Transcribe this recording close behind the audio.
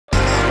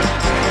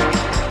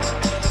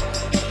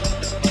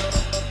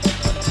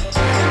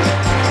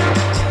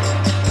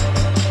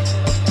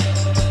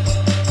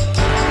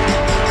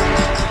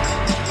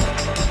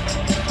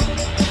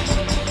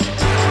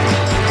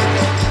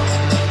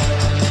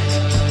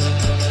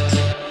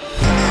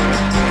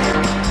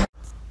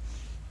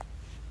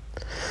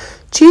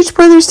Peach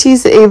Brothers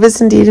tease that Ava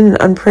is indeed an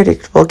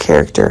unpredictable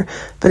character,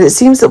 but it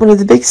seems that one of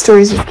the big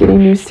stories is getting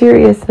new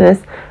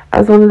seriousness,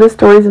 as one of the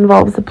stories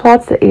involves the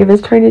plots that Ava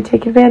is trying to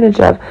take advantage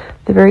of,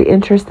 the very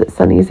interest that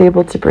Sunny is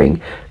able to bring,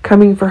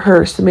 coming for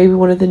her, so maybe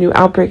one of the new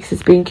outbreaks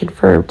is being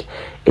confirmed.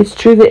 It's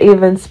true that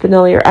Ava and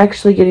Spinelli are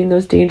actually getting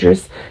those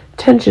dangerous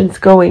tensions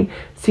going.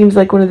 Seems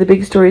like one of the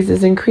big stories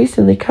is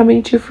increasingly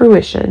coming to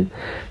fruition.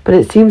 But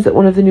it seems that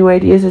one of the new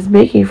ideas is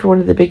making for one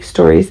of the big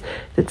stories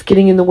that's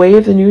getting in the way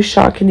of the new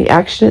shock in the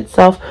action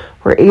itself,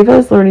 where Ava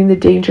is learning the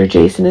danger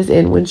Jason is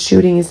in when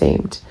shooting is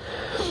aimed.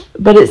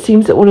 But it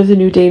seems that one of the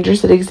new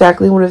dangers, that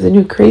exactly one of the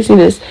new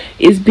craziness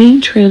is being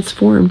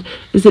transformed,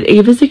 is that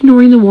Ava is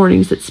ignoring the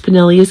warnings that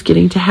Spinelli is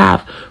getting to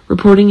have.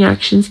 Reporting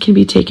actions can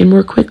be taken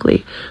more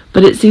quickly.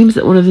 But it seems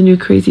that one of the new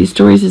crazy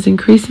stories is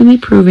increasingly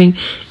proving,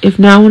 if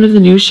now one of the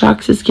new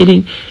shocks is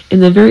getting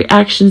in the very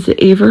actions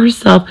that Ava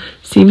herself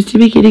seems to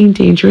be getting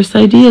dangerous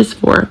ideas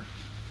for.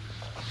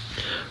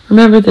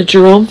 Remember, the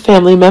Jerome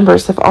family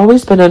members have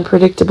always been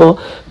unpredictable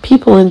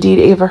people. Indeed,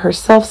 Ava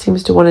herself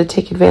seems to want to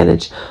take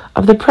advantage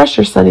of the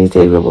pressure Sunny's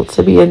able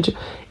to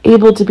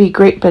be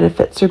great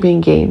benefits are being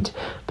gained.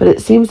 But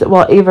it seems that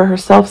while Ava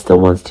herself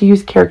still wants to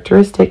use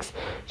characteristics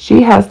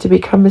she has to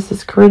become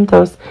Mrs.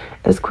 Corinthos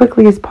as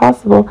quickly as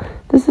possible,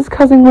 this is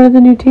causing one of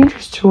the new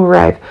dangers to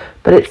arrive.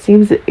 But it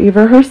seems that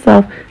Ava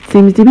herself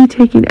seems to be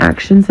taking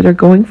actions that are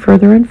going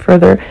further and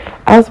further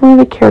as one of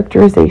the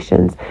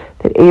characterizations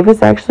that Ava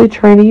is actually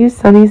trying to use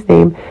Sunny's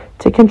name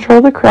to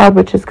control the crowd,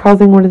 which is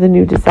causing one of the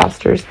new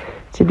disasters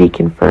to be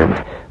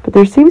confirmed. But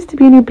there seems to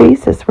be a new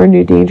basis where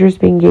new danger is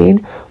being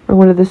gained, where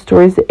one of the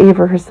stories that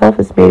Ava herself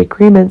has made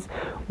agreements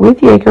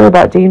with Yeager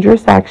about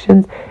dangerous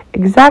actions,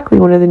 exactly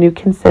one of the new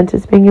consent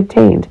is being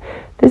obtained.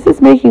 This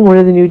is making one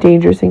of the new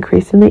dangers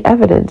increasingly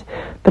evident,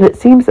 but it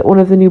seems that one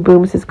of the new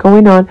booms is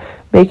going on,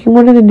 making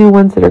one of the new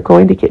ones that are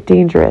going to get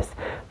dangerous.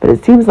 But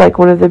it seems like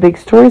one of the big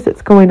stories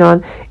that's going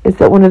on is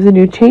that one of the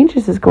new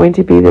changes is going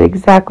to be that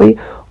exactly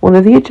one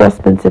of the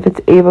adjustments, if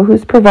it's Ava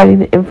who's providing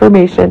the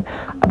information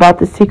about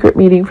the secret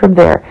meeting from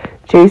there.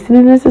 Jason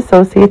and his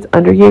associates,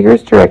 under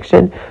Yeager's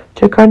direction,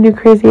 took on new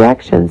crazy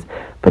actions.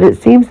 But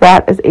it seems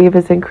that, as Ava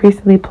is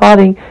increasingly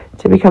plotting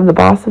to become the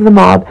boss of the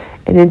mob,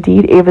 and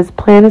indeed Ava's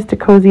plan is to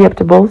cozy up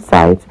to both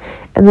sides,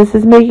 and this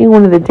is making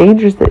one of the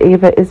dangers that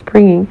Ava is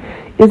bringing,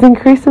 is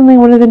increasingly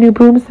one of the new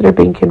booms that are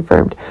being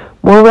confirmed,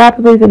 more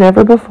rapidly than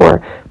ever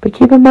before. But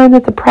keep in mind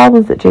that the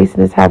problems that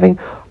Jason is having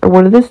are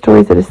one of the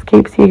stories that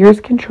escapes Yeager's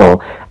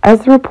control,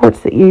 as the reports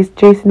that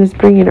Jason is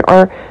bringing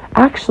are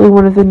actually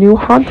one of the new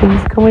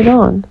hauntings going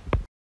on.